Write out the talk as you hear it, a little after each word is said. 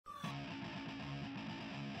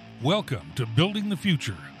Welcome to Building the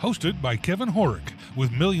Future, hosted by Kevin Horick.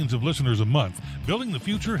 With millions of listeners a month, Building the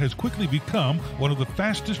Future has quickly become one of the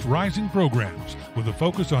fastest rising programs, with a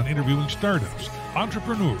focus on interviewing startups,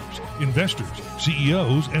 entrepreneurs, investors,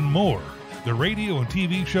 CEOs, and more. The radio and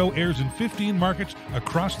TV show airs in 15 markets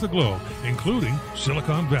across the globe, including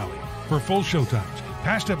Silicon Valley. For full showtimes,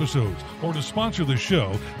 past episodes, or to sponsor the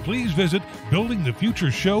show, please visit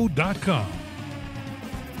buildingthefutureshow.com.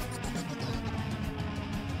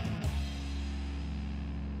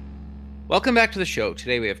 Welcome back to the show.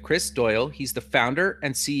 Today we have Chris Doyle. He's the founder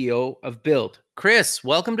and CEO of Build. Chris,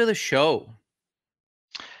 welcome to the show.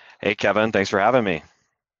 Hey, Kevin. Thanks for having me.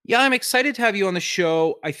 Yeah, I'm excited to have you on the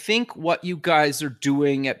show. I think what you guys are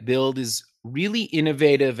doing at Build is really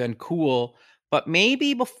innovative and cool. But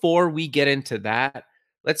maybe before we get into that,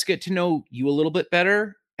 let's get to know you a little bit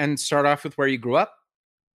better and start off with where you grew up.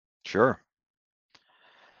 Sure.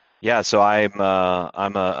 Yeah, so I'm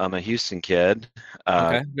a Houston kid.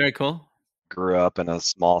 Okay, very cool. Grew up in a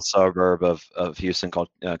small suburb of Houston called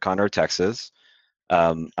Conroe, Texas.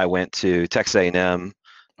 I went to Texas A&M.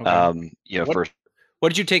 Okay. What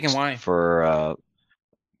did you take and why? For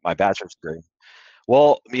my bachelor's degree.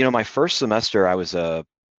 Well, my first semester I was I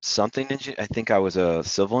think I was a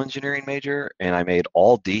civil engineering major, and I made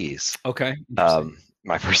all D's. Okay.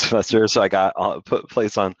 My first semester, so I got put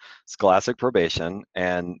placed on scholastic probation,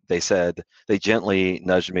 and they gently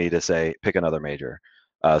nudged me to say pick another major.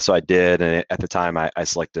 So I did, and at the time I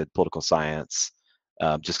selected political science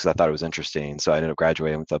just because I thought it was interesting. So I ended up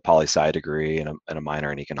graduating with a poli-sci degree and a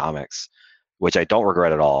minor in economics, which I don't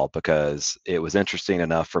regret at all because it was interesting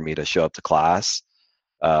enough for me to show up to class,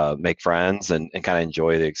 make friends, and kind of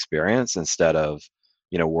enjoy the experience instead of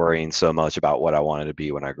worrying so much about what I wanted to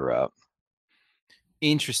be when I grew up.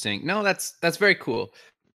 Interesting. No, that's very cool.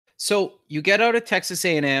 So you get out of Texas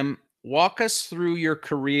A&M. Walk us through your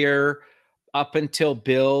career up until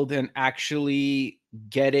Build and actually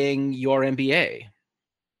getting your MBA.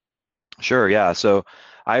 Sure. Yeah. So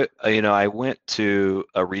I went to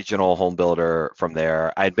a regional home builder from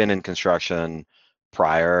there. I'd been in construction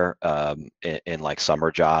prior in like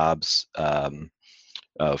summer jobs,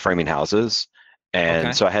 framing houses.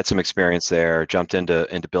 And so I had some experience there, jumped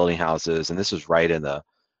into building houses, and this was right in the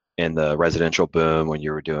residential boom when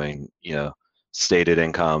you were doing, stated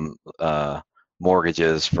income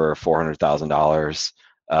mortgages for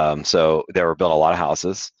 $400,000. So there were built a lot of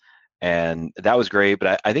houses, and that was great.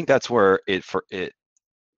 But I think that's where the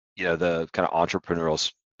kind of entrepreneurial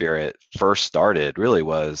spirit first started. Really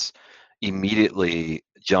was immediately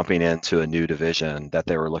jumping into a new division that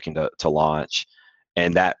they were looking to launch,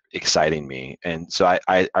 and that exciting me. And so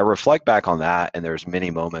I reflect back on that, and there's many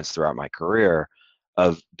moments throughout my career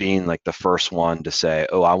of being like the first one to say,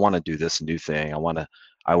 oh, I want to do this new thing. I want to,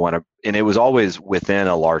 and it was always within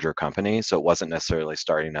a larger company. So it wasn't necessarily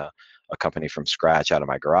starting a company from scratch out of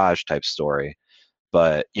my garage type story,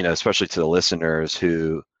 but, especially to the listeners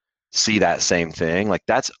who see that same thing, like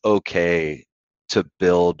that's okay to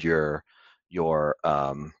build your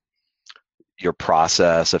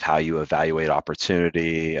process of how you evaluate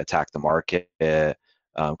opportunity, attack the market,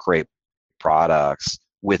 create products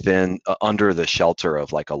within under the shelter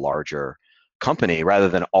of like a larger company, rather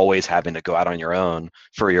than always having to go out on your own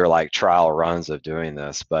for your like trial runs of doing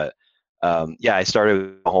this. But I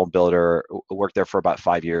started a home builder, worked there for about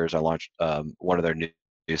 5 years. I launched one of their new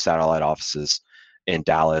satellite offices in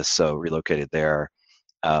Dallas, so relocated there.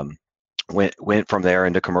 Went from there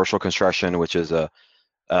into commercial construction, which is a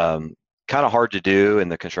kind of hard to do in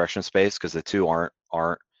the construction space because the two aren't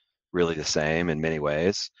really the same in many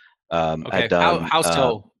ways. Okay. How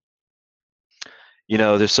so?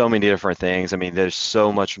 There's so many different things. I mean, there's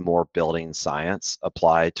so much more building science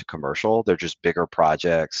applied to commercial. They're just bigger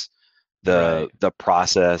projects. The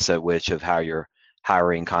process at which of how you're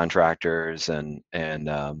hiring contractors and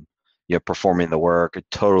performing the work are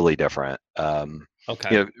totally different.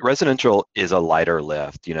 Residential is a lighter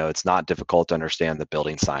lift. It's not difficult to understand the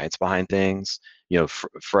building science behind things.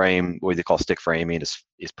 Frame, what they call stick framing,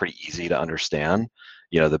 is pretty easy to understand.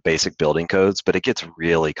 The basic building codes, but it gets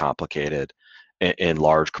really complicated in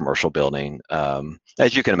large commercial building,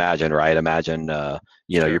 as you can imagine, right? Imagine,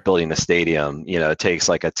 you're building a stadium. It takes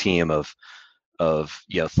like a team of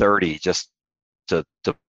 30 just to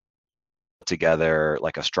put together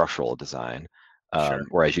like a structural design.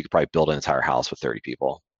 Whereas you could probably build an entire house with 30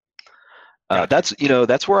 people.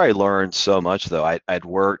 That's where I learned so much, though. I'd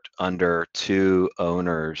worked under two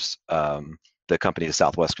owners. The company is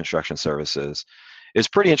Southwest Construction Services. It was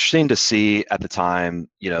pretty interesting to see at the time,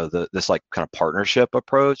 this like kind of partnership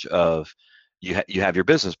approach of you have your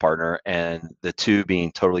business partner, and the two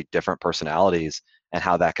being totally different personalities and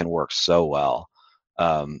how that can work so well.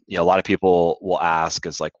 A lot of people will ask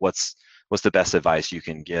is like, what's the best advice you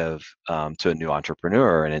can give to a new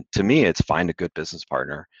entrepreneur? And to me, it's find a good business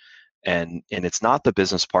partner. And it's not the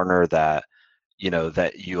business partner that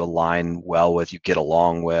that you align well with, you get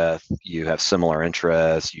along with, you have similar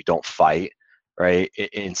interests, you don't fight, right?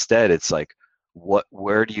 Instead, it's like,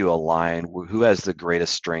 where do you align? Who has the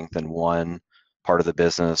greatest strength in one part of the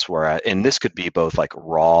business? And this could be both like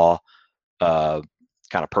raw uh,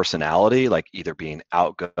 kind of personality, like either being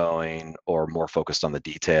outgoing or more focused on the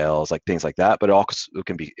details, like things like that. But it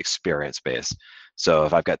can be experience based. So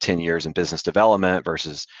if I've got 10 years in business development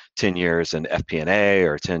versus 10 years in FP&A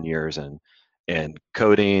or 10 years in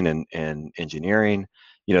coding and engineering,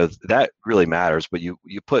 that really matters. But you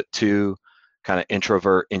put two kind of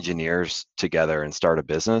introvert engineers together and start a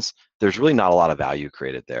business, there's really not a lot of value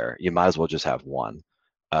created there. You might as well just have one.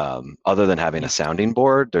 Other than having a sounding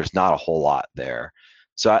board, there's not a whole lot there.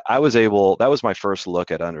 So I was able, that was my first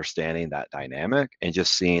look at understanding that dynamic and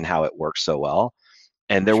just seeing how it works so well.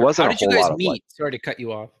 And there Sure. How wasn't a did you whole guys lot of like, meet? Sorry to cut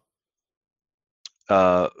you off.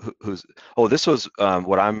 this was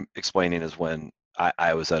what I'm explaining is when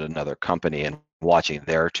I was at another company and watching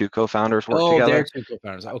their two co-founders work Oh, they're together. two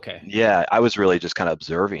co-founders. Okay. Yeah, I was really just kind of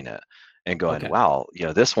observing it and going, Okay. wow,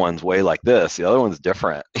 this one's way like this, the other one's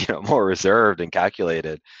different, more reserved and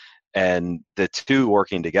calculated. And the two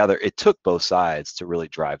working together, it took both sides to really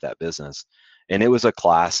drive that business. And it was a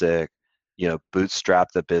classic, bootstrap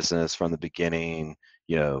the business from the beginning,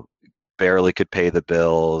 barely could pay the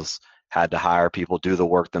bills, had to hire people, do the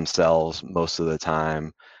work themselves most of the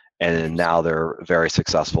time. And Interesting. now they're a very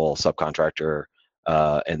successful subcontractor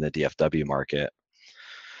in the DFW market.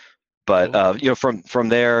 But Cool. from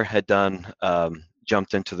there, had done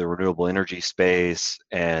jumped into the renewable energy space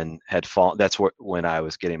and had fallen. That's when I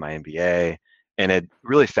was getting my MBA, and had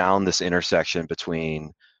really found this intersection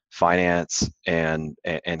between finance and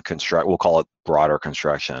construct. We'll call it broader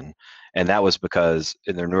construction, and that was because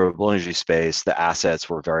in the renewable energy space, the assets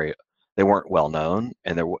they weren't well known,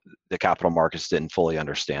 and the capital markets didn't fully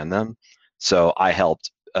understand them. So I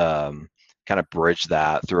helped kind of bridge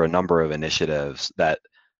that through a number of initiatives that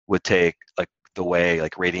would take like the way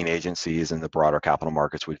like rating agencies and the broader capital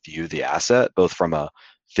markets would view the asset, both from a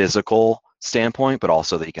physical standpoint, but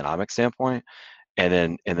also the economic standpoint,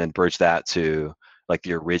 and then bridge that to like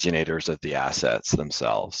the originators of the assets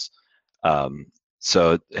themselves.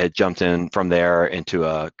 So had jumped in from there into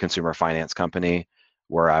a consumer finance company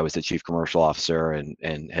where I was the chief commercial officer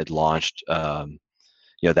and had launched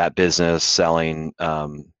that business selling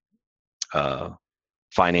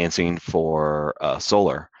financing for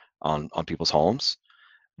solar on people's homes.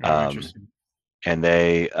 Oh, Um, interesting. and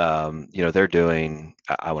they're doing,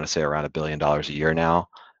 I want to say around $1 billion a year now.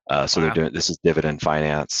 So they're Wow. doing, this is dividend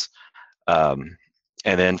finance. Um,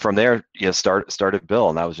 and then from there, started Bill,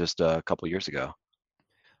 and that was just a couple years ago.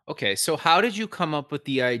 Okay. So how did you come up with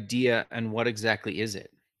the idea and what exactly is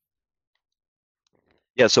it?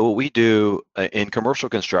 Yeah, so what we do in commercial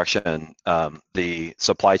construction, the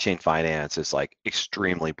supply chain finance is like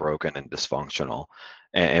extremely broken and dysfunctional.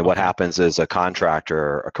 And what Okay. happens is a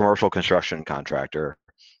commercial construction contractor,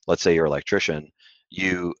 let's say you're an electrician,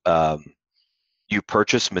 you you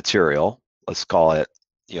purchase material, let's call it,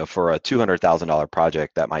 for a $200,000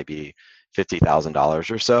 project, that might be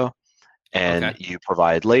 $50,000 or so, and Okay. you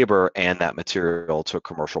provide labor and that material to a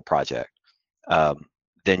commercial project.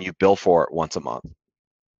 Then you bill for it once a month.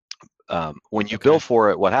 When you bill Okay. for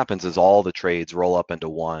it, what happens is all the trades roll up into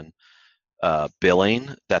one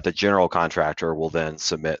billing that the general contractor will then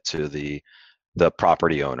submit to the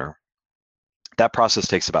property owner. That process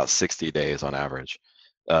takes about 60 days on average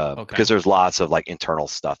Okay. because there's lots of like internal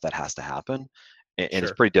stuff that has to happen, and it's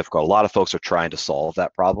Sure. pretty difficult. A lot of folks are trying to solve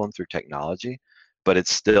that problem through technology, but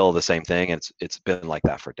it's still the same thing. And it's been like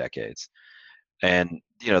that for decades. And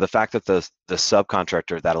the fact that the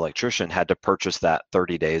subcontractor, that electrician, had to purchase that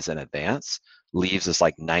 30 days in advance leaves this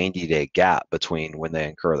like 90-day gap between when they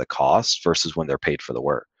incur the costs versus when they're paid for the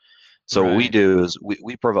work. So what we Right. do is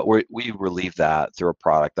we relieve that through a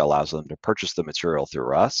product that allows them to purchase the material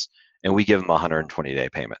through us, and we give them 120-day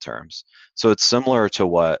payment terms. So it's similar to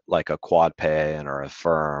what like a quad pay and or a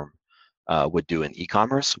firm would do in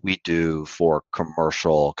e-commerce. We do for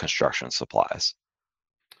commercial construction supplies.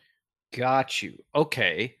 Got you.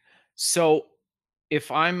 Okay. So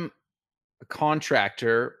if I'm a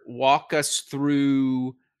contractor, walk us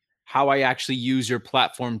through how I actually use your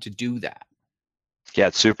platform to do that. Yeah,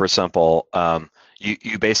 it's super simple.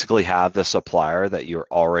 You basically have the supplier that you're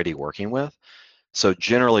already working with. So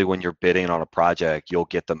generally, when you're bidding on a project, you'll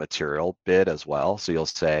get the material bid as well. So you'll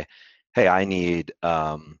say, "Hey, I need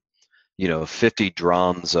 50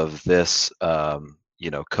 drums of this,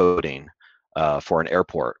 coating for an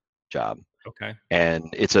airport job. Okay. And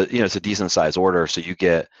it's a decent sized order. So you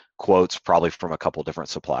get quotes probably from a couple different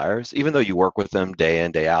suppliers. Even though you work with them day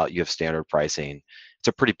in, day out, you have standard pricing. It's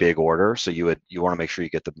a pretty big order. So you want to make sure you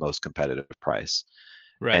get the most competitive price.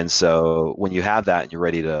 Right. And so when you have that and you're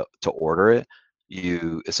ready to order it,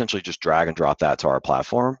 you essentially just drag and drop that to our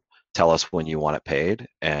platform, tell us when you want it paid,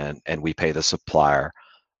 and we pay the supplier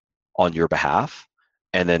on your behalf.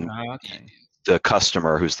 And then Okay. the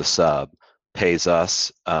customer, who's the sub, pays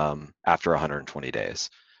us after 120 days,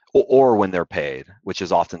 or when they're paid, which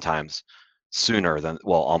is oftentimes sooner than,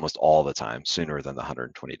 well, almost all the time sooner than the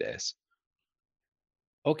 120 days.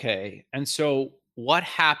 Okay. And so what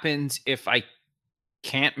happens if I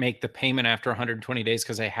can't make the payment after 120 days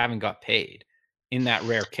because I haven't got paid in that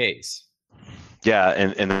rare case? Yeah,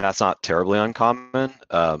 and that's not terribly uncommon.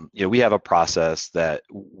 We have a process that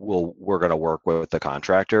we're going to work with the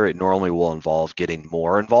contractor. It normally will involve getting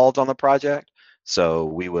more involved on the project. So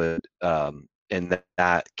we would, in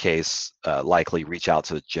that case, likely reach out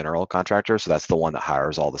to the general contractor. So that's the one that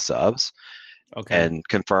hires all the subs, Okay. and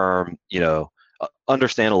confirm,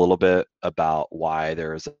 understand a little bit about why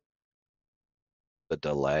there's a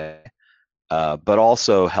delay, but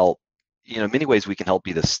also help, many ways we can help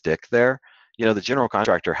be the stick there. The general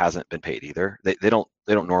contractor hasn't been paid either. They don't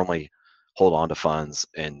normally hold on to funds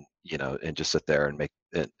and, and just sit there and make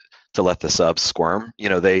it to let the subs squirm.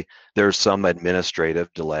 There's some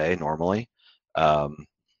administrative delay normally.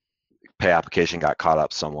 Pay application got caught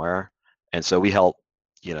up somewhere. And so we help,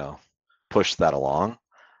 push that along.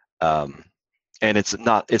 Um, and it's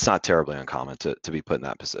not terribly uncommon to be put in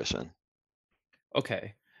that position.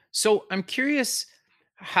 Okay. So I'm curious,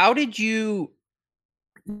 how did you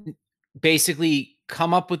basically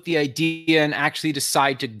come up with the idea and actually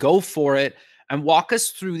decide to go for it? And walk us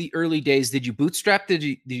through the early days. Did you bootstrap? Did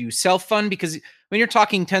you self fund? Because when you're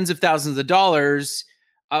talking tens of thousands of dollars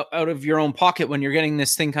out of your own pocket when you're getting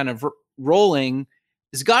this thing kind of rolling,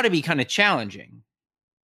 it's got to be kind of challenging.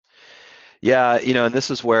 Yeah, and this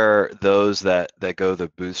is where those that go the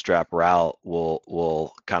bootstrap route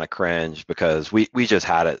will kind of cringe, because we just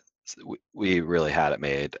had it. We really had it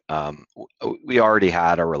made. We already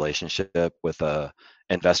had a relationship with a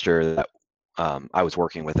investor that I was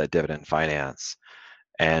working with at Dividend Finance,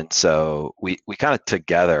 and so we kind of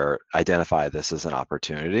together identified this as an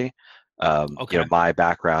opportunity. Okay. My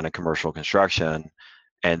background in commercial construction,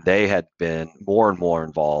 and they had been more and more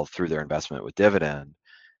involved through their investment with Dividend.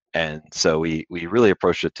 And so we really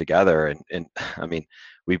approached it together, and I mean,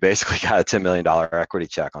 we basically got a $10 million equity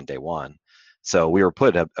check on day one. So we were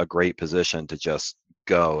put in a great position to just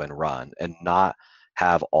go and run and not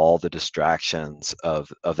have all the distractions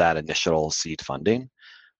of that initial seed funding,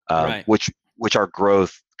 Right. which our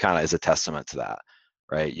growth kind of is a testament to that,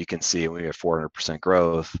 right? You can see we have 400%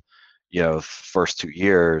 growth, first 2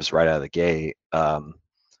 years right out of the gate.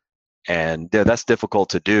 And that's difficult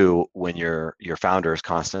to do when your founder is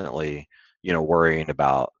constantly, worrying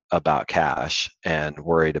about cash, and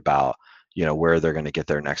worried about, where they're going to get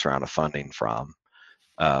their next round of funding from.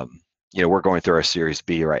 We're going through our Series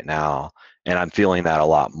B right now, and I'm feeling that a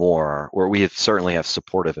lot more, where we certainly have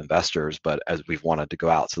supportive investors, but as we've wanted to go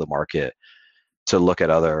out to the market to look at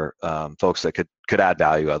other folks that could add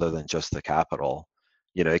value other than just the capital,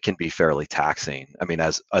 it can be fairly taxing. I mean,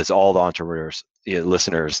 as all the entrepreneurs,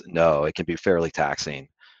 listeners know, it can be fairly taxing.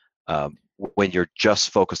 When you're just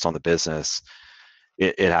focused on the business,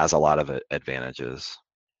 it has a lot of advantages.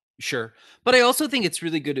 Sure. But I also think it's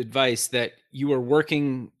really good advice that you are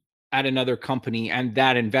working at another company and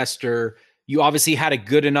that investor, you obviously had a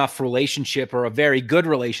good enough relationship or a very good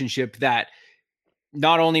relationship that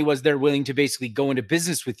not only was there willing to basically go into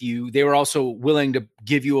business with you, they were also willing to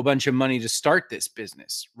give you a bunch of money to start this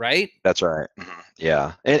business, right? That's right.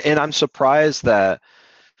 Yeah, and I'm surprised that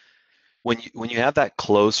when you have that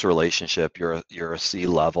close relationship, you're a C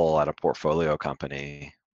level at a portfolio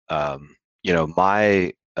company.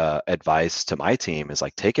 My advice to my team is,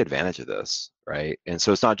 like, take advantage of this, right? And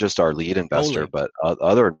so it's not just our lead investor, Totally. but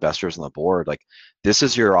other investors on the board. Like, this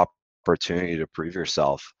is your opportunity to prove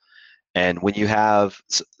yourself. And when you have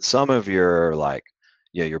some of your, like,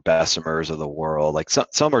 your Bessemers of the world, like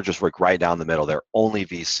some are just like right down the middle. They're only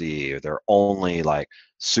VC, or they're only like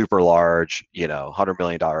super large, $100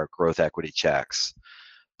 million growth equity checks.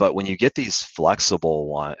 But when you get these flexible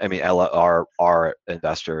one, I mean, our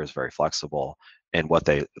investor is very flexible in what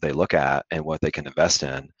they look at and what they can invest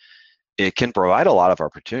in. It can provide a lot of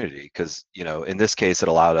opportunity, because, in this case, it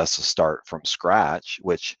allowed us to start from scratch,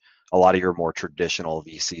 which a lot of your more traditional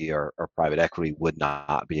VC or private equity would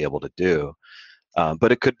not be able to do.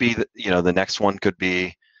 But it could be that, the next one could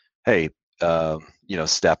be, hey,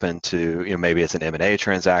 step into, maybe it's an M&A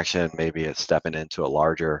transaction, maybe it's stepping into a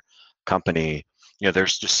larger company.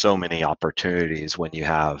 There's just so many opportunities when you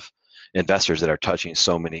have investors that are touching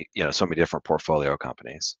so many different portfolio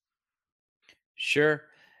companies. Sure.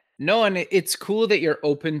 No, and it's cool that you're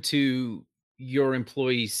open to your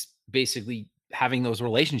employees basically having those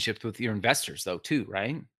relationships with your investors, though, too,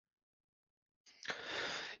 right?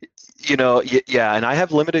 Yeah, and I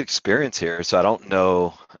have limited experience here, so I don't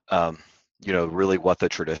know, really what the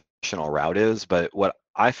traditional route is. But what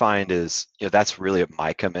I find is, that's really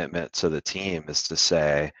my commitment to the team, is to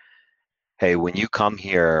say, hey, when you come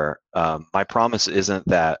here, my promise isn't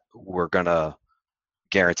that we're gonna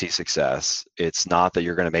guarantee success. It's not that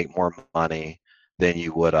you're gonna make more money than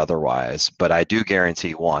you would otherwise, but I do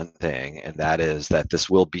guarantee one thing, and that is that this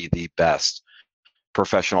will be the best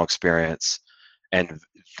professional experience and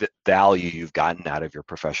value you've gotten out of your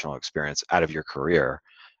professional experience, out of your career.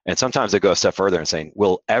 And sometimes they go a step further and saying,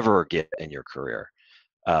 will ever get in your career,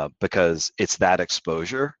 because it's that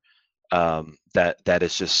exposure, that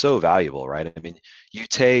is just so valuable, right? I mean, you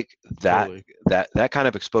take that Totally. that kind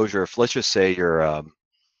of exposure. If, let's just say, you're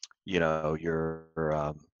your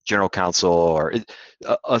general counsel, or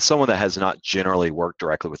someone that has not generally worked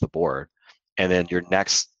directly with the board, and then your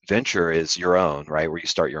next venture is your own, right, where you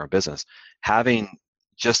start your own business. Having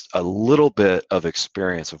just a little bit of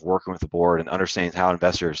experience of working with the board and understanding how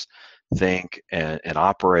investors think and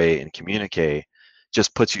operate and communicate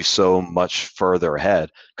just puts you so much further ahead.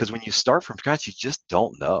 Because when you start from scratch, you just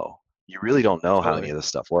don't know. You really don't know how any Totally. of this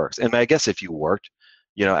stuff works. And I guess if you worked,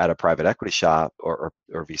 at a private equity shop, or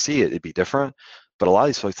VC, it'd be different. But a lot of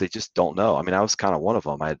these folks, they just don't know. I mean, I was kind of one of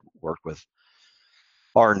them. I had worked with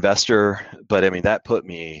our investor, but I mean, that put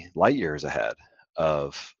me light years ahead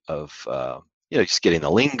of just getting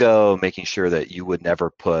the lingo, making sure that you would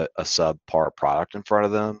never put a subpar product in front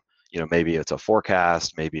of them. Maybe it's a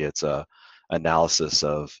forecast, maybe it's a analysis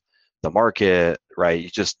of the market, right? You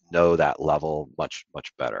just know that level much,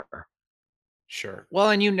 much better. Sure.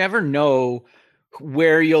 Well, and you never know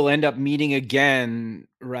where you'll end up meeting again,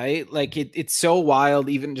 right? Like it's so wild,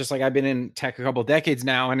 even just like I've been in tech a couple decades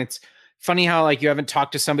now, and it's funny how like you haven't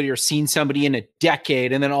talked to somebody or seen somebody in a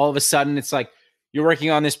decade, and then all of a sudden it's like you're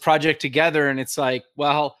working on this project together, and it's like,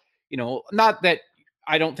 well, not that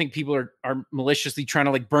I don't think people are maliciously trying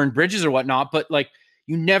to like burn bridges or whatnot, but like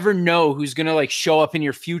you never know who's gonna like show up in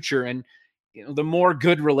your future. And the more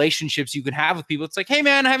good relationships you can have with people, it's like, hey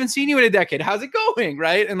man, I haven't seen you in a decade, how's it going,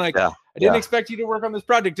 right? And like, Yeah, I didn't yeah, expect you to work on this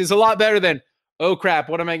project, is a lot better than, oh crap,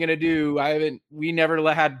 what am I going to do? We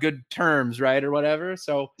never had good terms, right? Or whatever.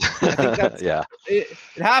 So I think that's yeah, it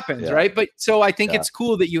happens, yeah, right? But so I think yeah. it's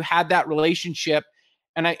cool that you had that relationship.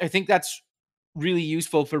 And I think that's really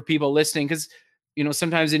useful for people listening, because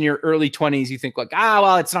sometimes in your early 20s you think like,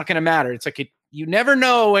 well, it's not going to matter. It's like you never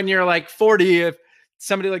know when you're like 40 if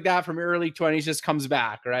somebody like that from your early 20s just comes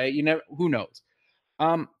back, right? You know, who knows?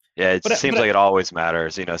 Um, Yeah, it but seems like it always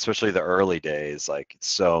matters, especially the early days. Like,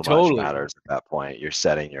 so much totally, matters at that point. You're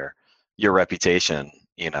setting your reputation,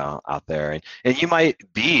 out there, and you might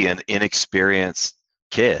be an inexperienced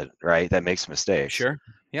kid, right, that makes mistakes, sure,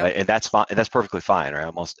 yep, right? And that's fine. And that's perfectly fine, right?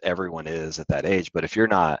 Almost everyone is at that age. But if you're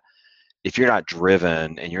not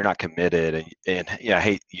driven and you're not committed, and I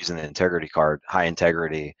hate using the integrity card, high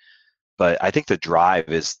integrity, but I think the drive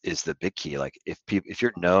is the big key. Like, if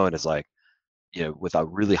you're known as, like, with a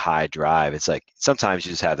really high drive, it's like sometimes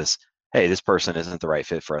you just have this, hey, this person isn't the right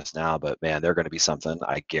fit for us now, but man, they're going to be something,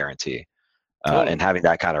 I guarantee. And totally. having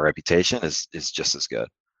that kind of reputation is just as good.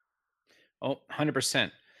 Oh,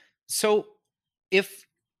 100%. So if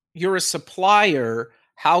you're a supplier,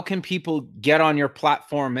 how can people get on your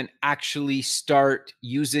platform and actually start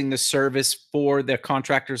using the service for the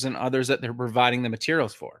contractors and others that they're providing the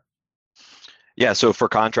materials for? Yeah, so for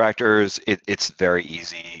contractors, it's very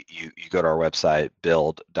easy. You go to our website,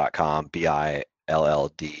 build.com,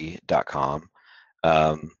 BILLD.com.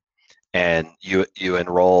 Um, and you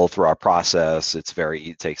enroll through our process. It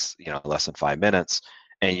takes less than 5 minutes,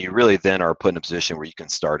 and you really then are put in a position where you can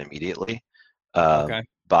start immediately, Okay,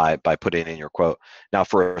 by putting in your quote. Now,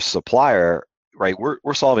 for a supplier, right,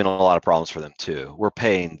 we're solving a lot of problems for them too. We're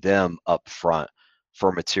paying them up front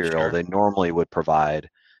for material sure, they normally would provide,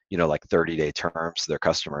 like 30-day terms to their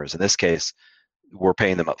customers. In this case, we're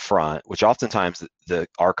paying them up front, which oftentimes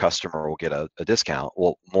our customer will get a discount.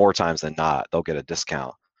 Well, more times than not, they'll get a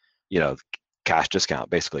discount, you know, cash discount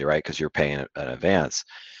basically, right? Because you're paying an advance.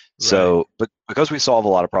 right, So, but because we solve a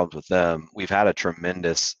lot of problems with them, we've had a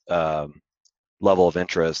tremendous level of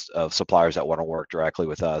interest of suppliers that want to work directly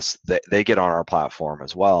with us. They get on our platform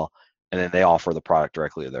as well, and then they offer the product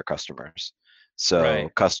directly to their customers. So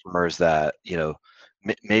Right. customers that,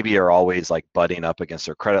 maybe are always like butting up against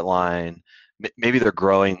their credit line. Maybe they're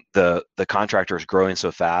growing, the contractor is growing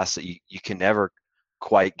so fast that you can never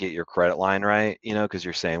quite get your credit line right, because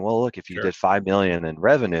you're saying, well, look, if you Sure. did 5 million in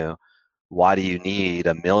revenue, why do you need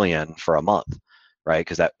 1 million for a month, right?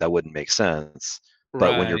 Because that wouldn't make sense.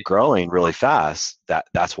 But when you're Right. growing really fast,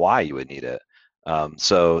 that's why you would need it.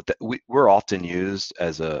 So we're often used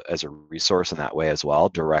as a resource in that way as well,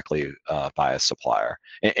 directly by a supplier,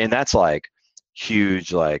 and that's like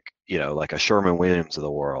huge, like like a Sherman-Williams of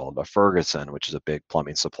the world, a Ferguson, which is a big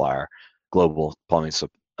plumbing supplier, global plumbing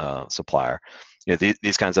supplier.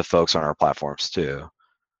 These kinds of folks on our platforms too.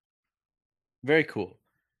 Very cool.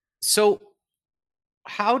 So,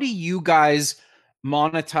 how do you guys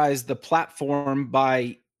monetize the platform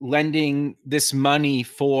by lending this money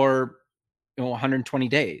for 120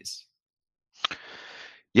 days?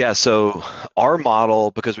 Yeah, so our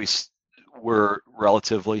model, because we're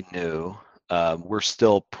relatively new, we're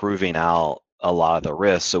still proving out a lot of the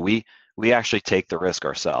risk. So we actually take the risk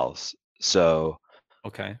ourselves. So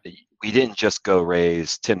Okay. we didn't just go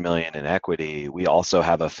raise 10 million in equity. We also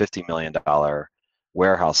have a $50 million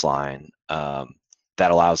warehouse line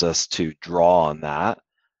that allows us to draw on that,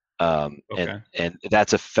 and Okay.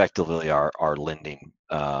 that's effectively our lending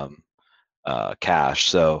cash.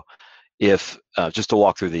 So if just to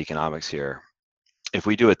walk through the economics here, if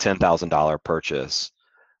we do a $10,000 purchase,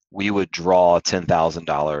 we would draw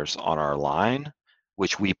 $10,000 on our line,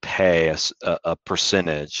 which we pay a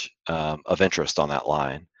percentage of interest on that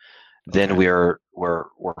line. Then Okay. we're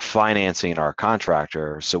financing our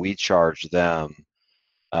contractor, so we charge them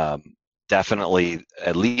um, definitely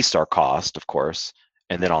at least our cost, of course,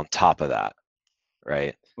 and then on top of that,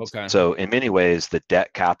 right? Okay. So in many ways, the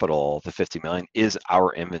debt capital, the 50 million, is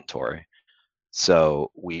our inventory.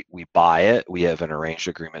 So we buy it. We have an arranged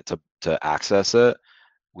agreement to access it.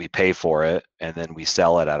 We pay for it, and then we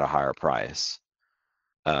sell it at a higher price.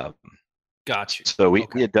 Um, Got you. so we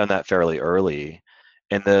Okay. had done that fairly early,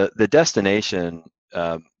 and the destination,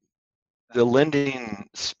 the lending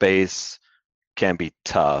space can be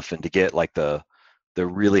tough, and to get like the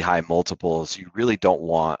really high multiples, you really don't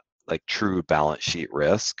want like true balance sheet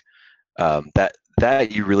risk.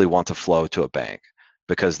 That you really want to flow to a bank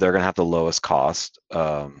because they're going to have the lowest cost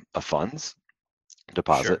of funds,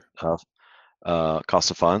 deposit Sure.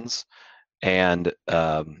 cost of funds, and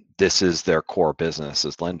this is their core business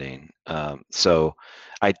is lending. So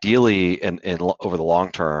ideally, over the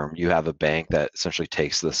long term, you have a bank that essentially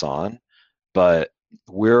takes this on, but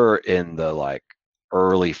we're in the like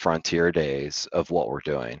early frontier days of what we're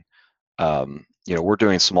doing. We're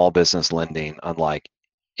doing small business lending unlike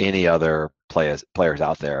any other players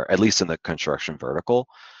out there, at least in the construction vertical,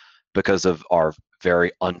 because of our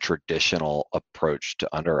very untraditional approach to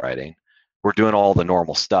underwriting. We're doing all the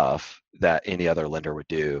normal stuff that any other lender would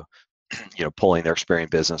do, pulling their Experian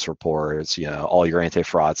business reports, all your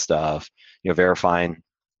anti-fraud stuff, verifying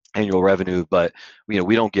annual revenue, but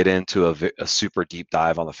we don't get into a super deep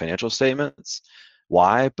dive on the financial statements.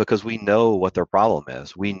 Why? Because we know what their problem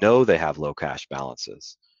is. We know they have low cash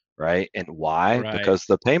balances, right? And why? Right. Because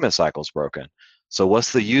the payment cycle's broken. So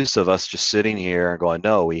what's the use of us just sitting here and going,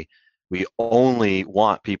 no, we only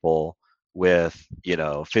want people with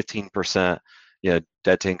 15%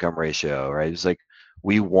 debt to income ratio, right? It's like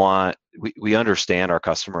we understand our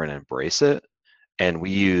customer and embrace it, and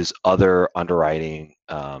we use other underwriting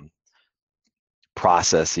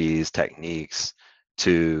processes, techniques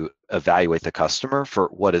to evaluate the customer for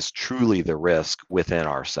what is truly the risk within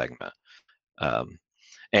our segment. Um,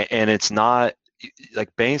 and it's not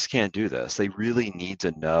like banks can't do this. They really need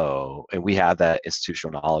to know, and we have that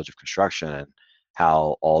institutional knowledge of construction and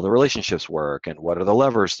how all the relationships work and what are the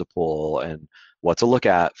levers to pull and what to look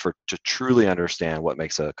at to truly understand what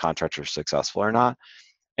makes a contractor successful or not.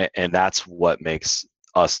 And that's what makes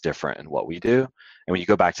us different in what we do. And when you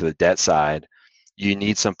go back to the debt side, you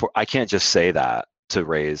need I can't just say that to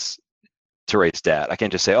raise debt. I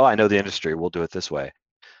can't just say, oh, I know the industry, we'll do it this way.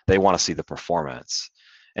 They want to see the performance.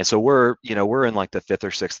 And so we're in like the fifth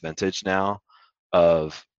or sixth vintage now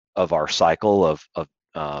of our cycle of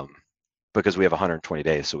because we have 120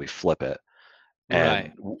 days, so we flip it.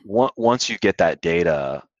 Right. And once you get that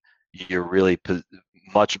data, you're really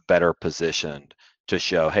much better positioned to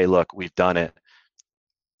show, hey, look, we've done it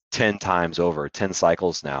 10 times over, 10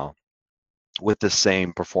 cycles now with the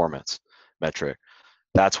same performance metric.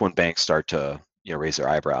 That's when banks start to raise their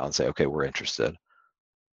eyebrow and say, okay, we're interested.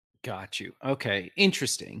 Got you. Okay.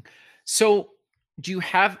 Interesting. So, do you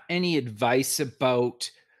have any advice about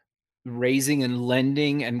raising and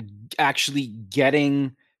lending and actually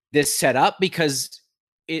getting this set up? Because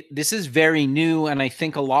this is very new, and I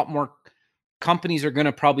think a lot more companies are going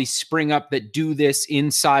to probably spring up that do this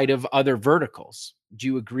inside of other verticals. Do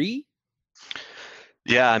you agree?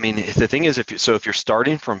 Yeah, I mean, the thing is, if you're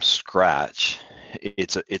starting from scratch,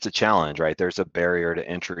 it's a challenge, right? There's a barrier to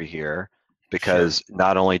entry here Sure. because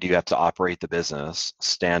not only do you have to operate the business,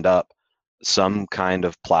 stand up some kind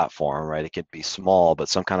of platform, right? It could be small, but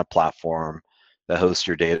some kind of platform that hosts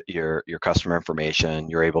your data, your customer information.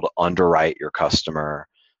 You're able to underwrite your customer,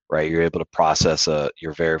 right? You're able to process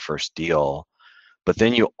your very first deal, but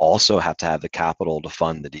then you also have to have the capital to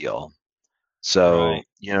fund the deal. So,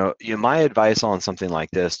 Right. my advice on something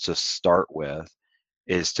like this to start with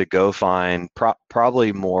is to go find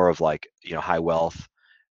probably more of like, high wealth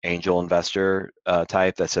angel investor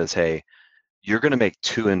type that says, hey, you're going to make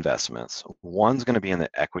two investments. One's going to be in the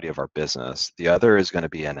equity of our business. The other is going to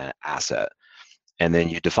be in an asset. And then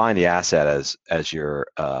you define the asset as your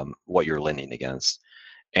what you're lending against.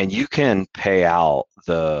 And you can pay out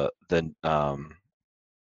the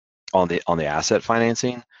on the asset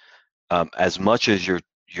financing as much as you're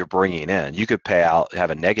bringing in. You could pay out,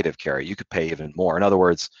 have a negative carry. You could pay even more. In other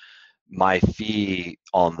words, my fee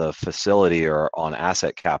on the facility or on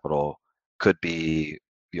asset capital could be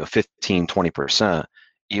 15, 20%,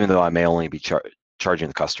 even though I may only be charging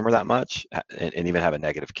the customer that much and even have a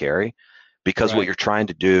negative carry. Because what Right. you're trying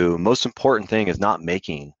to do, most important thing is not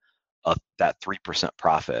making that 3%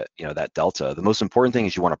 profit, that delta. The most important thing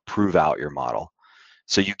is you want to prove out your model.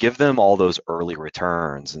 So you give them all those early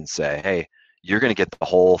returns and say, hey, you're going to get the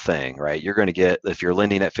whole thing, right? You're going to get, if you're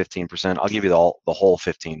lending at 15%, I'll give you the whole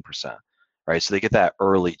 15%, right? So they get that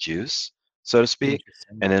early juice, so to speak.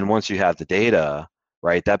 Interesting. And then once you have the data,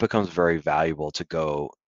 right, that becomes very valuable to go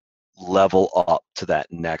level up to that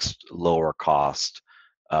next lower cost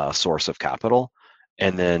source of capital.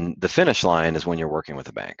 And then the finish line is when you're working with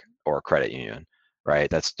a bank or a credit union, right?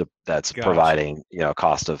 That's Gotcha. providing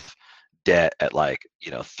cost of debt at like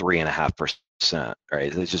 3.5%,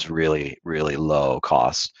 right? It's just really really low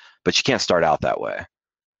cost, but you can't start out that way.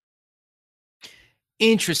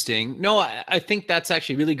 Interesting. No, I think that's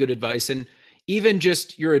actually really good advice. And even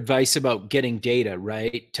just your advice about getting data,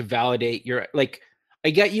 right? To validate your, like, I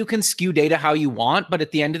get you can skew data how you want, but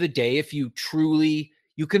at the end of the day, if you truly,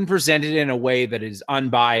 you can present it in a way that is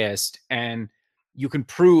unbiased and you can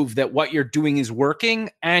prove that what you're doing is working.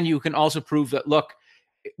 And you can also prove that, look,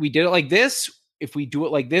 we did it like this. If we do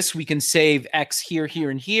it like this, we can save X here, here,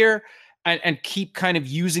 and here, and keep kind of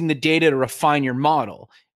using the data to refine your model.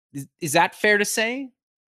 Is that fair to say?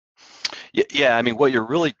 Yeah, I mean, what you're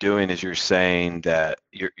really doing is you're saying that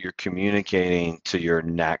you're communicating to your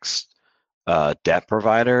next debt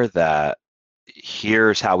provider that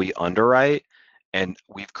here's how we underwrite, and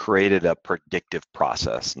we've created a predictive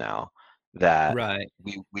process now that Right.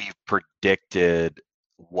 we've predicted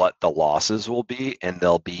what the losses will be, and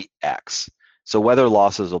they'll be X. So whether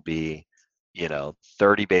losses will be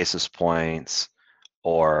 30 basis points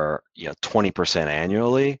or 20%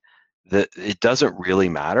 annually, that it doesn't really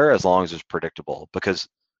matter as long as it's predictable. Because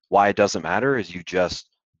why it doesn't matter is you just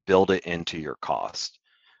build it into your cost.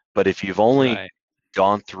 But if you've only Right.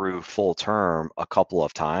 gone through full term a couple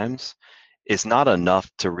of times, it's not enough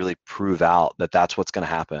to really prove out that that's what's going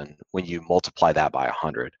to happen when you multiply that by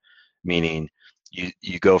 100. Meaning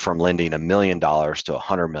you go from lending $1 million to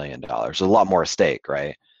 $100 million. There's a lot more at stake,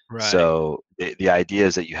 right? Right. So the idea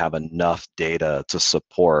is that you have enough data to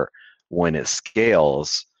support when it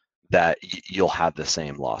scales that you'll have the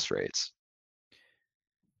same loss rates.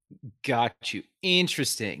 Got you.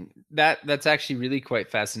 Interesting. That's actually really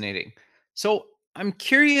quite fascinating. So I'm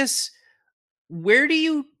curious, where do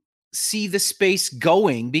you see the space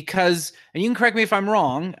going? Because, and you can correct me if I'm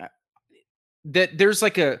wrong, that there's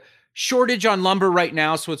like a shortage on lumber right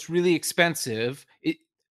now, so it's really expensive.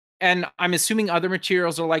 And I'm assuming other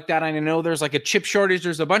materials are like that. And I know there's like a chip shortage.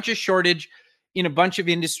 There's a bunch of shortage in a bunch of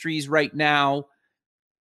industries right now.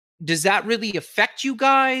 Does that really affect you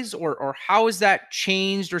guys, or how has that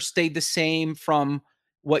changed or stayed the same from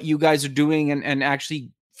what you guys are doing, and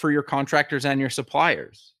actually for your contractors and your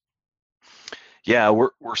suppliers? Yeah,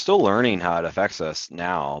 we're still learning how it affects us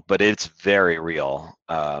now, but it's very real.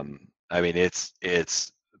 I mean,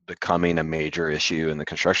 it's becoming a major issue in the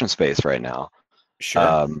construction space right now. Sure.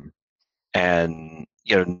 Um, and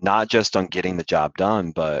not just on getting the job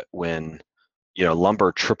done, but when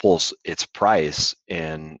lumber triples its price,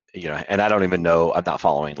 and and I don't even know, I'm not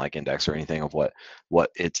following like index or anything of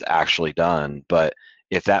what it's actually done, but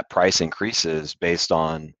if that price increases based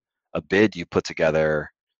on a bid you put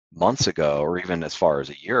together months ago or even as far as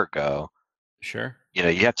a year ago, Sure. you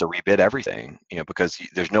have to rebid everything, because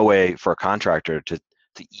there's no way for a contractor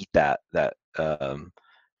to eat that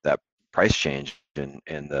price change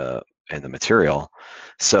in the material.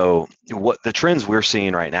 So what the trends we're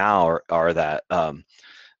seeing right now are that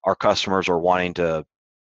our customers are wanting to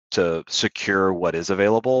secure what is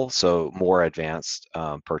available, so more advanced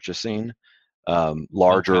purchasing,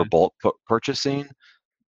 larger Okay. bulk purchasing.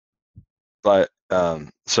 But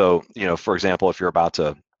so for example, if you're about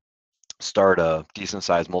to start a decent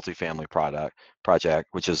sized multifamily project,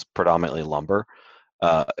 which is predominantly lumber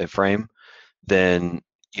frame, then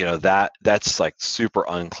that's like super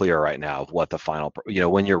unclear right now of what the final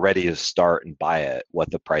when you're ready to start and buy it,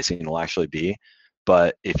 what the pricing will actually be.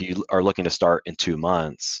 But if you are looking to start in 2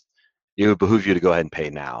 months, it would behoove you to go ahead and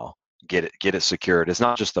pay now, get it secured. It's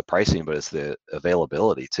not just the pricing, but it's the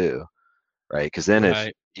availability too, right? Because then if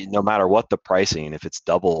Right. no matter what the pricing, if it's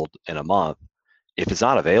doubled in a month, if it's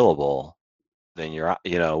not available, then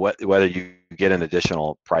whether you get an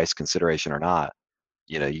additional price consideration or not,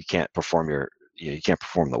 you can't perform you can't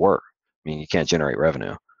perform the work. I mean, you can't generate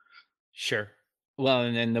revenue. Sure. Well,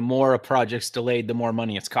 and then the more a project's delayed, the more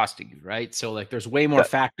money it's costing you, right? So like there's way more That,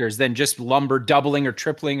 factors than just lumber doubling or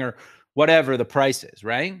tripling or whatever the price is,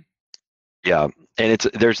 right? yeah, and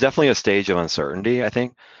there's definitely a stage of uncertainty, I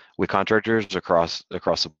think, with contractors across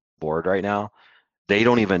the board right now. They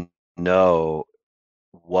don't even know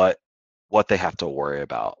what they have to worry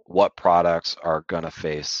about, what products are going to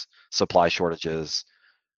face supply shortages,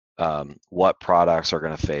 what products are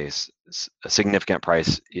going to face significant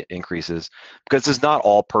price increases, because it's not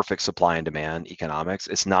all perfect supply and demand economics.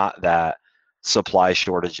 It's not that supply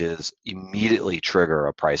shortages immediately trigger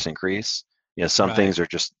a price increase. Some Right. things are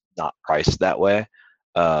just not priced that way,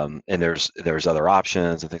 and there's other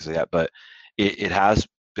options and things like that. But it has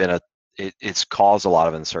been it's caused a lot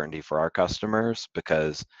of uncertainty for our customers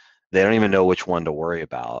because they don't even know which one to worry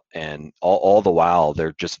about, and all the while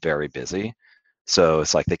they're just very busy. So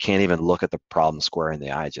it's like they can't even look at the problem square in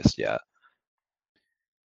the eye just yet.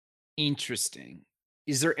 Interesting.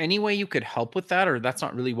 Is there any way you could help with that, or that's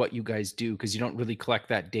not really what you guys do because you don't really collect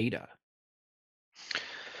that data?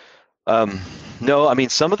 Um, no, I mean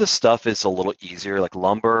some of the stuff is a little easier. Like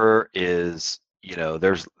lumber is,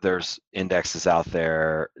 there's indexes out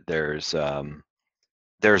there. There's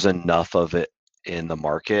enough of it in the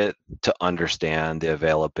market to understand the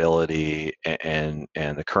availability and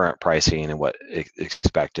the current pricing and what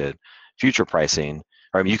expected future pricing.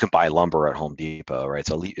 I mean, you can buy lumber at Home Depot, right?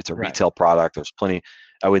 It's a Right. retail product. There's plenty.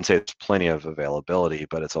 I wouldn't say there's plenty of availability,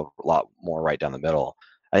 but it's a lot more right down the middle.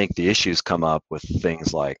 I think the issues come up with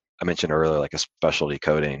things like I mentioned earlier, like a specialty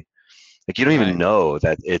coating. Like you don't even Right. know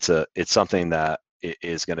that it's something that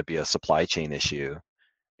is going to be a supply chain issue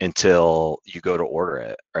until you go to order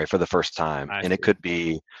it, right, for the first time. I And it see. could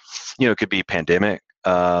be, it could be pandemic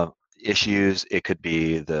issues. It could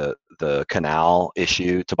be the canal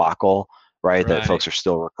issue debacle, right, that Right. folks are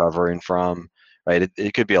still recovering from, right?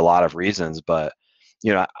 It could be a lot of reasons, but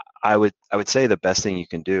you know, I would say the best thing you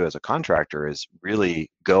can do as a contractor is really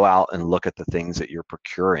go out and look at the things that you're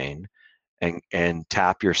procuring and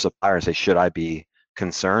tap your supplier and say, should I be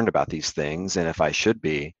concerned about these things? And if I should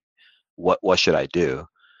be, what should I do?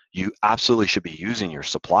 You absolutely should be using your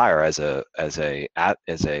supplier as a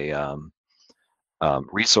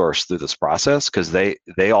resource through this process, because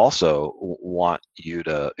they also want you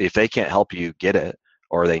to, if they can't help you get it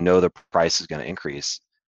or they know the price is going to increase,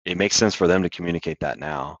 it makes sense for them to communicate that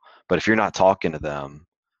now. But if you're not talking to them,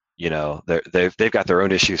 they've got their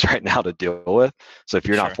own issues right now to deal with. So if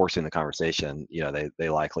you're not Sure. forcing the conversation, they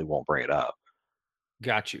likely won't bring it up.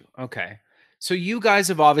 Got you. Okay. So you guys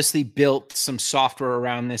have obviously built some software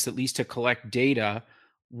around this, at least to collect data.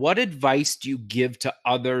 What advice do you give to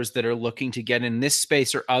others that are looking to get in this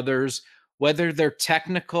space or others, whether they're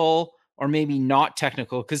technical or maybe not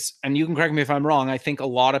technical? Because, and you can correct me if I'm wrong, I think a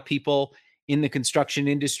lot of people in the construction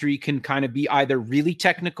industry can kind of be either really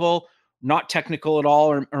technical, not technical at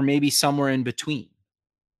all, or maybe somewhere in between.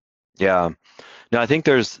 Yeah. No, I think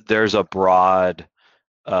there's a broad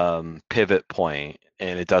pivot point,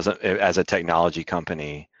 and it doesn't, as a technology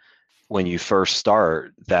company, when you first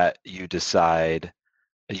start, that you decide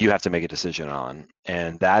you have to make a decision on,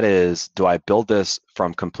 and that is, do I build this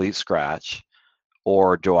from complete scratch,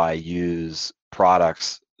 or do I use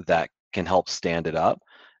products that can help stand it up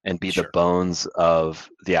and be the Sure. bones of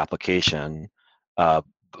the application, uh,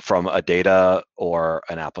 from a data or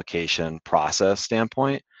an application process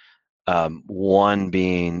standpoint? One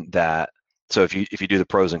being that, so if you do the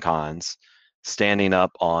pros and cons, standing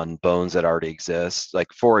up on bones that already exist, like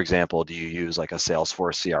for example, do you use like a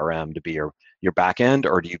Salesforce CRM to be your back end,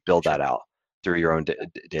 or do you build Sure. that out through your own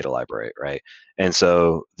data library, right? And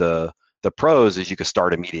so the pros is you can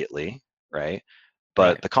start immediately, right?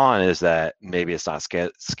 But Right. the con is that maybe it's not as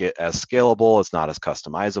scalable, it's not as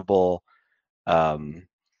customizable. Um,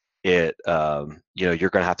 you're going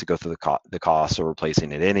to have to go through the cost of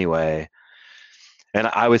replacing it anyway. And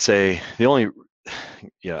I would say the only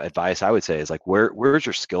advice I would say is like where's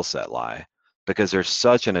your skill set lie? Because there's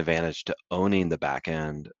such an advantage to owning the back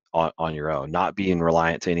end on your own, not being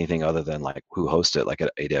reliant to anything other than like who hosts it, like an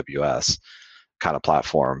AWS kind of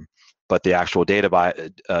platform. But the actual database,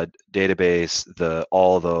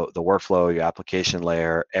 all the workflow, your application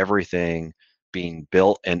layer, everything being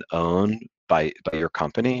built and owned by your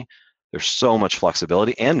company, there's so much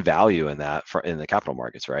flexibility and value in that in the capital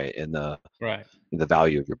markets, right? Right. In the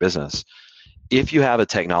value of your business. If you have a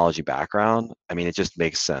technology background, I mean, it just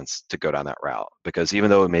makes sense to go down that route, because even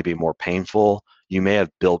though it may be more painful, you may have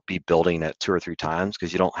be building it 2 or 3 times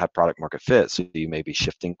because you don't have product market fit, so you may be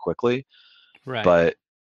shifting quickly. Right. But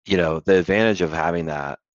the advantage of having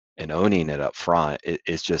that and owning it up front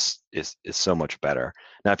is so much better.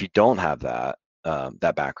 Now, if you don't have that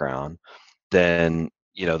background, then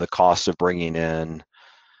the cost of bringing in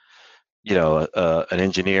an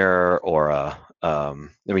engineer or I mean,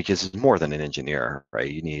 because it's more than an engineer, right?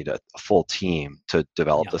 You need a full team to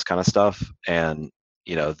develop Yeah. this kind of stuff, and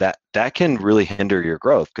that can really hinder your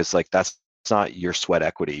growth, because like that's not your sweat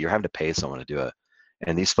equity. You're having to pay someone to do it,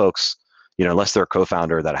 and these folks, unless they're a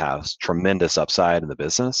co-founder that has tremendous upside in the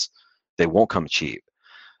business, they won't come cheap.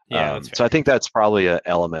 Yeah, that's So I fair. think that's probably an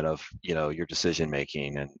element of your decision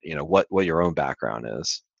making, and what your own background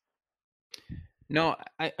is. No,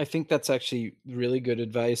 I think that's actually really good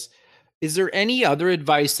advice. Is there any other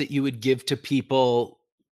advice that you would give to people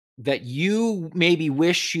that you maybe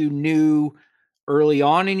wish you knew early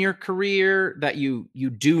on in your career that you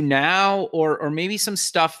do now, or maybe some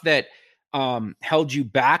stuff that held you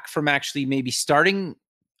back from actually maybe starting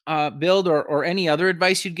Build, or any other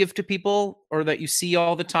advice you'd give to people, or that you see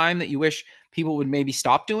all the time that you wish people would maybe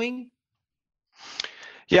stop doing?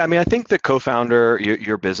 Yeah, I mean, I think the co-founder,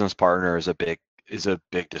 your business partner, is a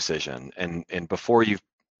big decision, and before you've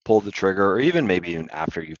pulled the trigger, or even maybe even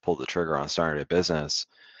after you've pulled the trigger on starting a business,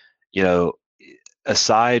 you know,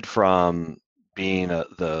 aside from being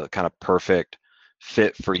the kind of perfect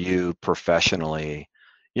fit for you professionally,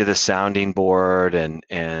 the sounding board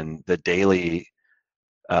and the daily,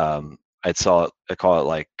 I call it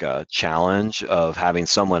like a challenge of having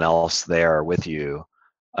someone else there with you,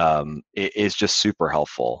 it is just super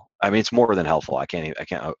helpful. I mean, it's more than helpful. I can't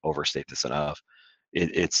overstate this enough.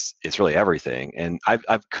 It's really everything. And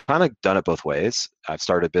I've kind of done it both ways. I've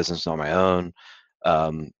started a business on my own,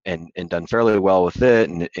 and done fairly well with it,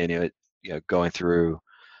 and going through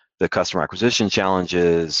the customer acquisition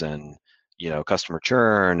challenges, and customer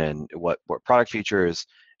churn, and what product features.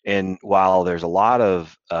 And while there's a lot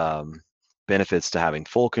of benefits to having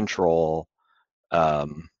full control,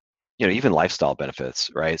 um, even lifestyle benefits,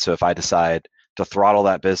 right? So if I decide to throttle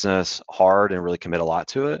that business hard and really commit a lot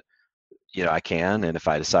to it, I can. And if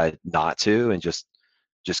I decide not to and just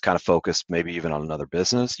kind of focus maybe even on another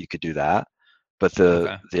business, you could do that. But the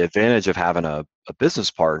Okay. the advantage of having a business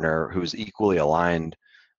partner who's equally aligned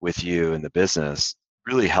with you in the business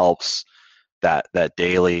really helps that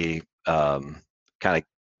daily, kind of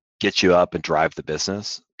get you up and drive the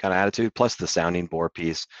business kind of attitude, plus the sounding board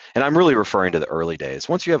piece. And I'm really referring to the early days.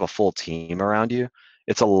 Once you have a full team around you,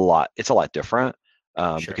 it's a lot different,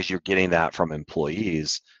 Sure. because you're getting that from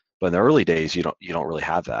employees. But in the early days, you don't really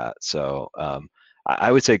have that. So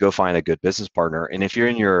I would say go find a good business partner. And if you're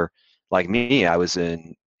in your, like me, I was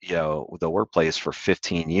in the workplace for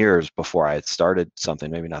 15 years before I had started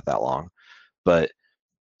something, maybe not that long, but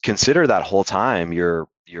consider that whole time your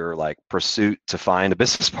like pursuit to find a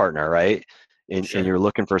business partner, right? And Sure. you're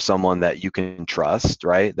looking for someone that you can trust,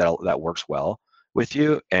 right? That works well with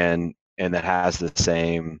you, and that has the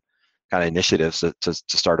same kind of initiatives to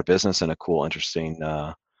start a business and a cool, interesting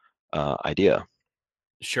idea.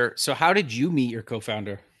 Sure. So how did you meet your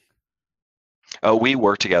co-founder? We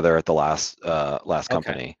worked together at the last Okay.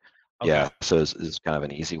 company. Okay. Yeah, so it's kind of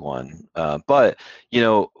an easy one. But you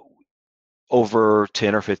know, over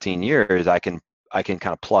 10 or 15 years, I can kind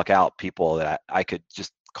of pluck out people that I could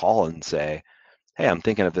just call and say, hey, I'm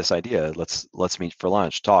thinking of this idea. Let's meet for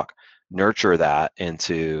lunch, talk, nurture that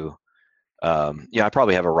into, I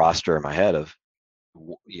probably have a roster in my head of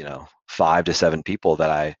 5 to 7 people that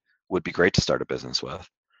I would be great to start a business with.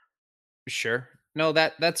 Sure. No,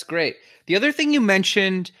 that's great. The other thing you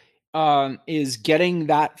mentioned is getting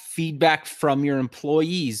that feedback from your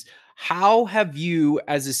employees. How have you,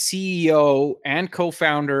 as a CEO and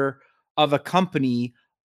co-founder of a company,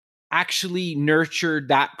 actually nurtured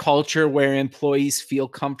that culture where employees feel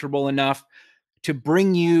comfortable enough to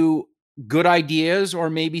bring you good ideas, or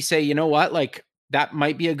maybe say, you know what, like that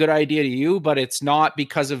might be a good idea to you, but it's not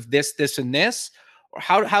because of this, this, and this? Or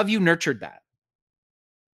how have you nurtured that?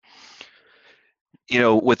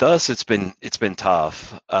 With us, it's been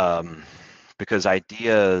tough, because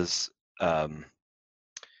ideas, um,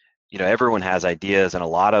 everyone has ideas, and a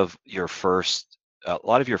lot of your first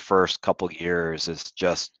couple years is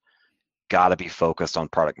just got to be focused on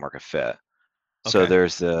product market fit. So Okay.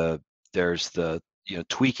 there's the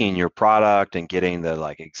tweaking your product and getting the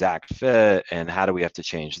like exact fit, and how do we have to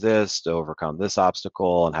change this to overcome this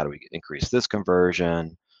obstacle, and how do we increase this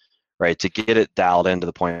conversion, right? To get it dialed into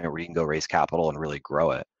the point where you can go raise capital and really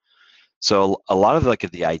grow it. So a lot of like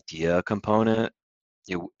the idea component,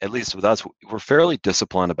 at least with us, we're fairly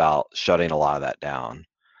disciplined about shutting a lot of that down.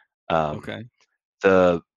 Um, Okay.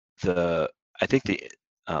 the the I think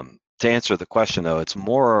to answer the question though, it's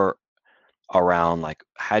more around like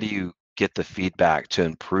how do you get the feedback to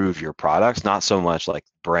improve your products, not so much like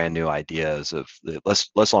brand new ideas of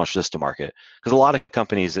let's launch this to market, because a lot of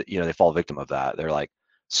companies that they fall victim of that. They're like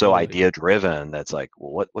so Totally. idea driven that's like,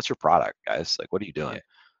 well, what's your product, guys? Like, what are you doing? Yeah.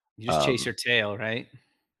 You just chase Um, your tail, right?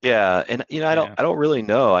 yeah, and I don't Yeah. I don't really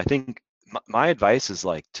know. I think my advice is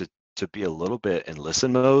like to be a little bit in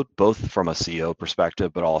listen mode, both from a CEO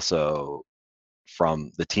perspective, but also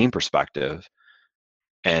from the team perspective.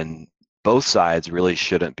 And both sides really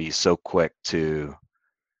shouldn't be so quick to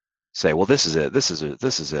say, well, this is it, this is it,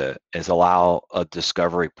 this is it. Is allow a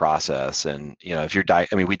discovery process. And if I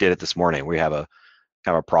mean, we did it this morning. We have a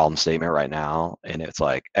kind of a problem statement right now, and it's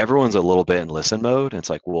like everyone's a little bit in listen mode. And it's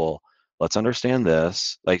like, well, let's understand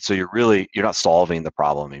this. Like, so you're not solving the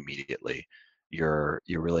problem immediately. You're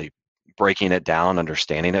really breaking it down,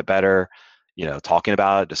 understanding it better, talking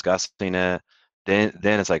about it, discussing it. Then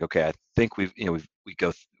it's like, okay, I think we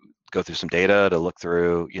go through some data to look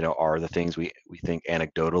through, are the things we think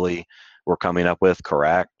anecdotally we're coming up with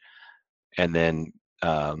correct, and then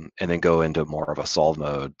go into more of a solve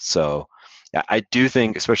mode. So yeah, I do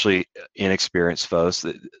think, especially inexperienced folks,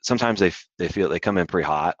 that sometimes they feel they come in pretty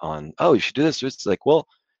hot on, oh, you should do this. It's like, well,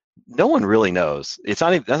 no one really knows. That's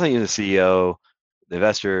not even the CEO, the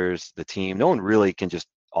investors, the team. No one really can just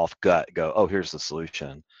off gut go, oh, here's the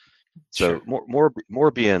solution. So Sure.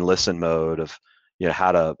 more be in listen mode of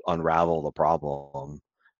how to unravel the problem,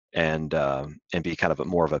 and be kind of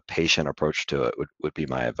more of a patient approach to it would be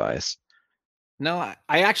my advice. No,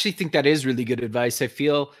 I actually think that is really good advice. I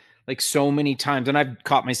feel like so many times, and I've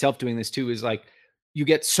caught myself doing this too, is like you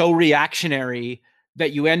get so reactionary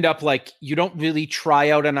that you end up like you don't really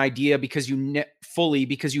try out an idea because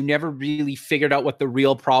because you never really figured out what the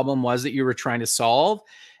real problem was that you were trying to solve.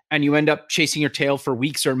 And you end up chasing your tail for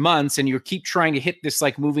weeks or months, and you keep trying to hit this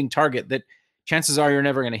like moving target that chances are you're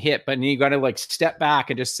never going to hit. But you got to like step back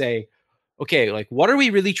and just say, okay, like what are we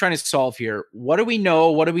really trying to solve here? What do we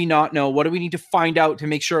know? What do we not know? What do we need to find out to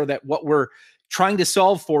make sure that what we're trying to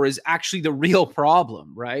solve for is actually the real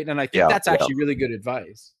problem, right? And I think Yeah, that's yeah, actually really good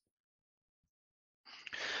advice.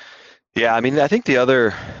 yeah. I mean, I think the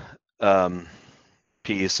other um,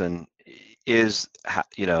 piece and is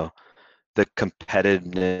the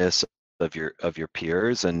competitiveness of your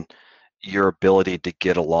peers, and your ability to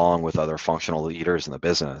get along with other functional leaders in the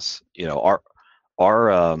business. Our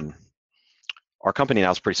our company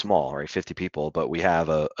now is pretty small, right? 50 people, but we have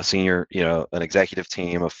a senior, an executive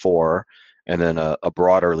team of 4, and then a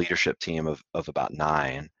broader leadership team of about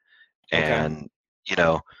 9. Okay. And you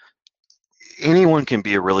know, anyone can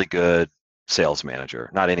be a really good sales manager.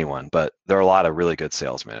 Not anyone, but there are a lot of really good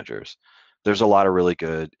sales managers. There's a lot of really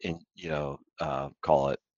good call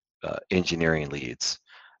it engineering leads,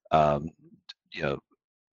 um, you know,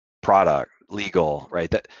 product, legal,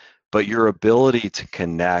 right? But your ability to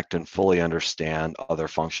connect and fully understand other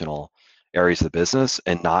functional areas of the business,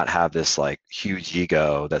 and not have this like huge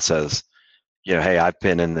ego that says, hey, I've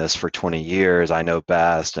been in this for 20 years, I know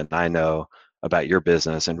best, and I know about your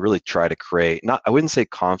business, and really try to create, not, I wouldn't say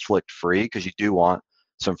conflict free, because you do want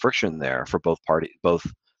some friction there for both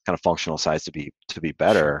kind of functional sides to be Sure.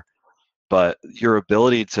 better. But your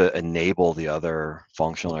ability to enable the other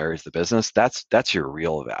functional areas of the business, that's your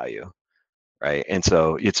real value, right? And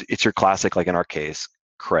so it's your classic, like in our case,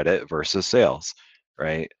 credit versus sales,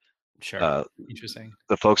 right? Sure. Uh, Interesting.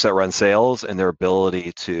 the folks that run sales and their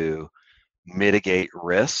ability to mitigate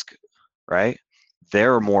risk, right?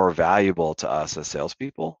 They're more valuable to us as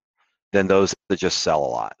salespeople than those that just sell a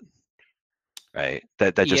lot, right?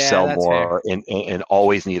 That just Yeah, sell that's fair. more, and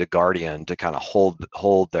always need a guardian to kind of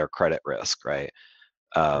hold their credit risk, right?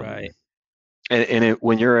 Um, Right.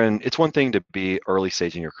 when you're in, it's one thing to be early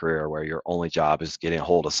stage in your career where your only job is getting a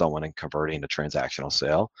hold of someone and converting a transactional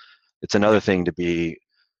sale. It's another Yeah. thing to be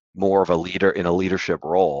more of a leader in a leadership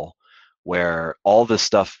role where all this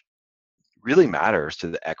stuff really matters to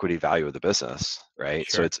the equity value of the business, right?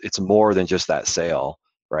 Sure. So it's more than just that sale,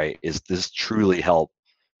 right? Is this truly help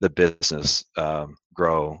the business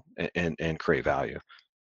grow and create value?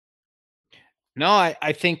 No,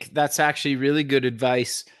 I think that's actually really good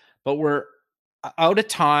advice, but we're out of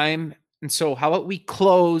time. And so, how about we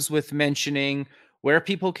close with mentioning where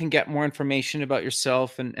people can get more information about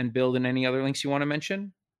yourself and Build, and any other links you want to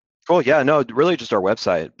mention? Cool. Yeah, no, really just our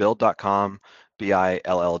website, build.com,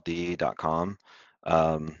 BILLD.com.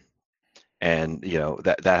 And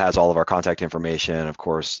that has all of our contact information. Of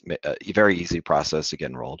course, a very easy process to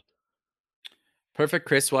get enrolled. Perfect,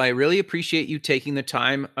 Chris. Well, I really appreciate you taking the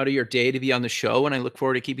time out of your day to be on the show, and I look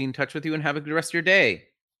forward to keeping in touch with you, and have a good rest of your day.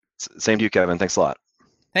 Same to you, Kevin. Thanks a lot.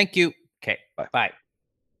 Thank you. Okay. Bye. Bye.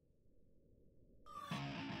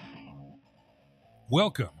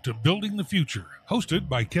 Welcome to Building the Future, hosted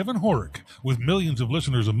by Kevin Horick. With millions of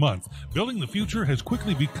listeners a month, Building the Future has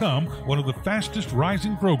quickly become one of the fastest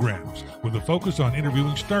rising programs, with a focus on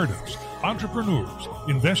interviewing startups, entrepreneurs,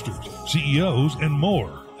 investors, CEOs, and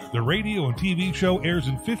more. The radio and TV show airs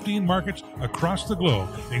in 15 markets across the globe,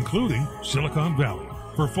 including Silicon Valley.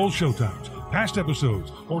 For full showtimes, past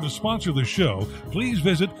episodes, or to sponsor the show, please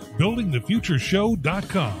visit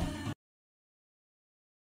buildingthefutureshow.com.